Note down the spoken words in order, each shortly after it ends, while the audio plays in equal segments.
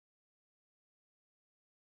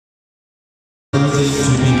worthy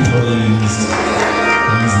to be praised.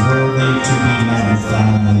 He's worthy to be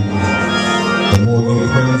magnified. The more you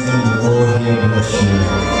praise him, the more he'll bless you.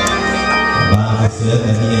 The Bible said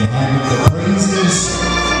that he inhabits the praises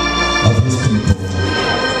of his people.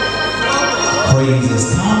 Praises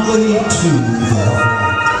comely to the heart.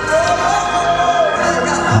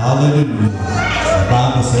 Hallelujah. The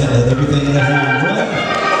Bible said that everything that has breath,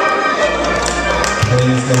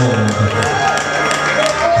 praise the Lord.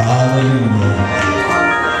 Hallelujah.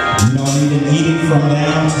 You don't need an edict from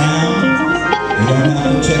downtown. You don't have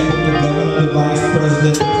to check with the governor, the vice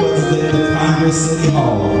president, the president, the Congress, City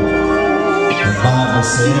Hall. The Bible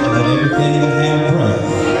said that everything that has breath,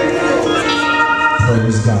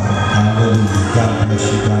 praise God. Hallelujah. God bless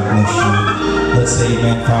you. God bless you. Let's say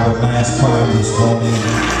amen for our mass choir this morning.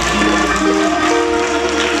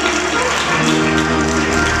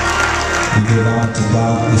 We give honor to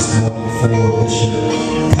God this morning for Bishop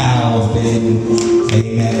Powell's being,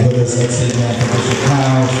 amen, with us. Let's say amen for Bishop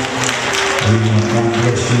Powell. Amen. God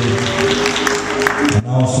bless you. And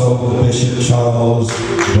also for Bishop Charles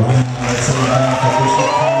Brown. Let's say amen for Bishop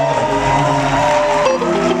Charles Brown.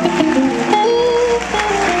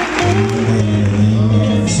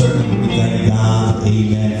 Amen. Certainly we thank God,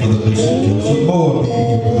 amen, for the Bishop. Bishop Moore being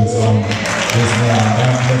here with us on this morning.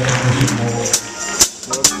 God bless you, Bishop Moore.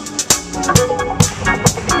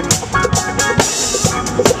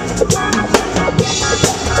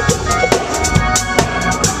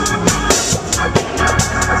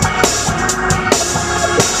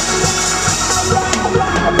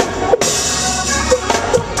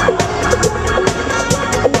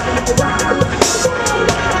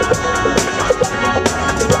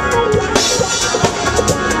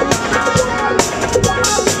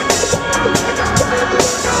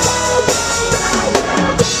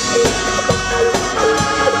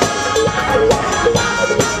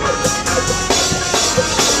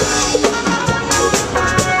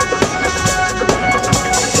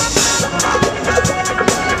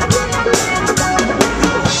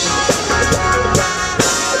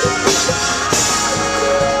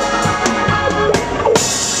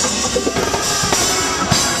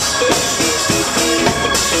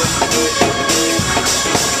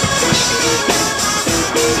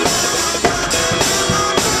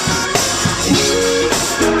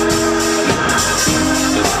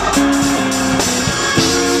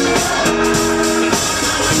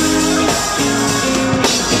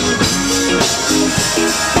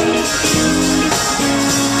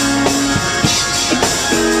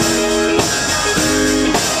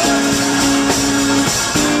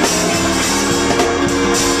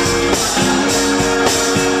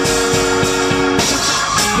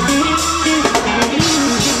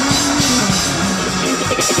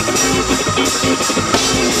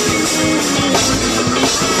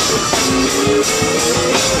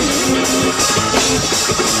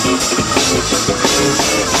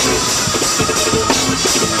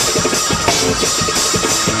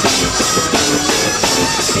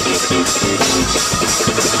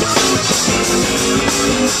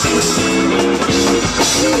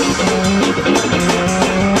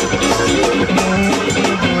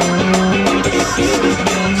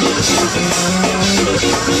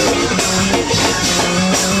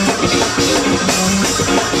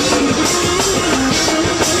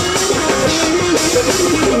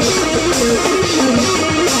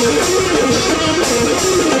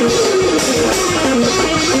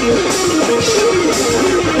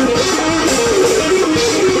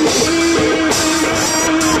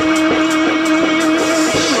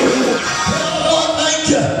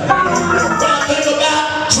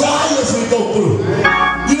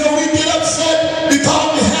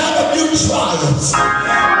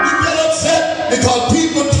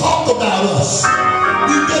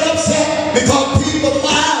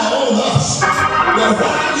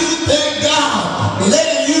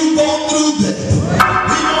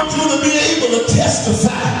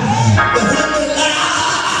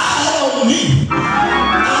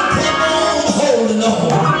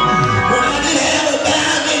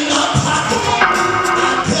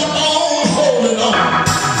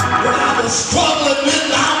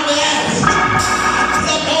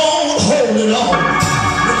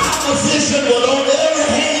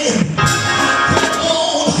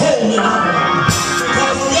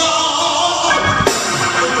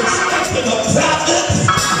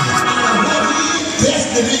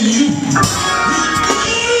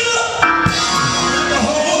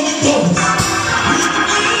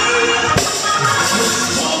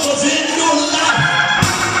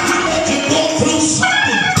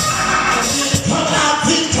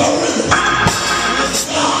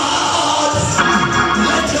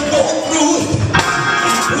 Through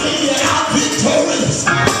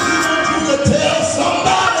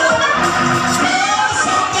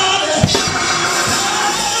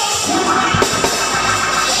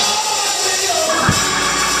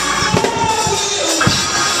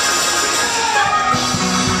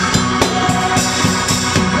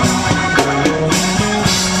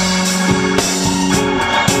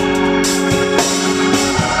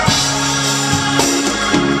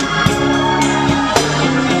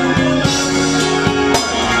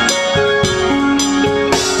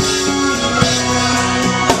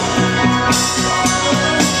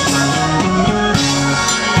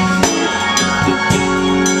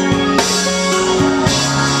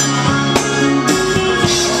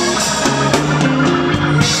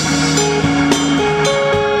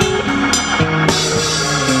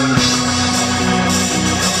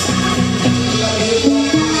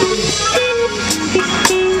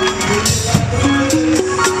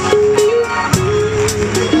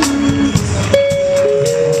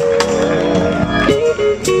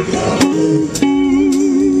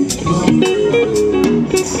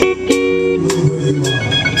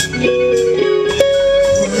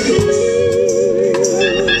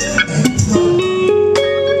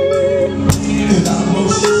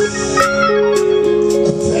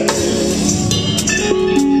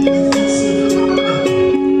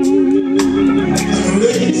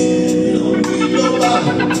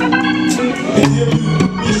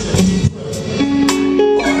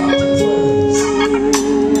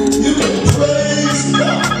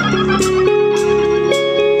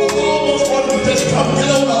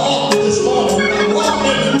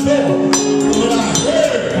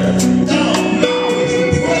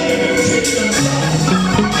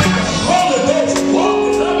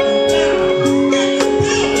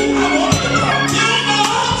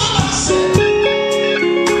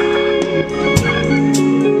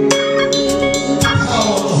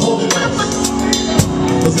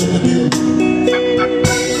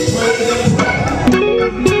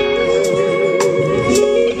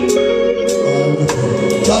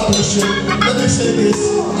bless you. Let me say this.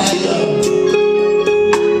 I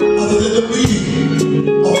was in the meeting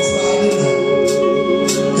on Friday night,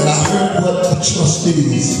 and I heard what the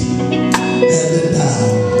trustees handed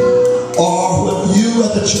down, or what you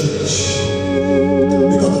at the church,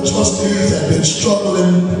 because the trustees have been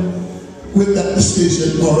struggling with that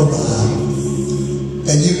decision for a while,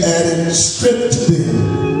 and you added strength to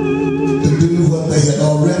them to do what they had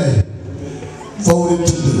already voted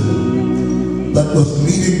to do, but was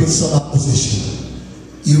meeting with some opposition.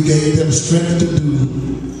 You gave them strength to do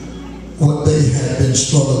what they had been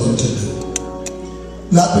struggling to do.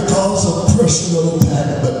 Not because of personal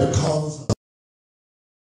attack, but because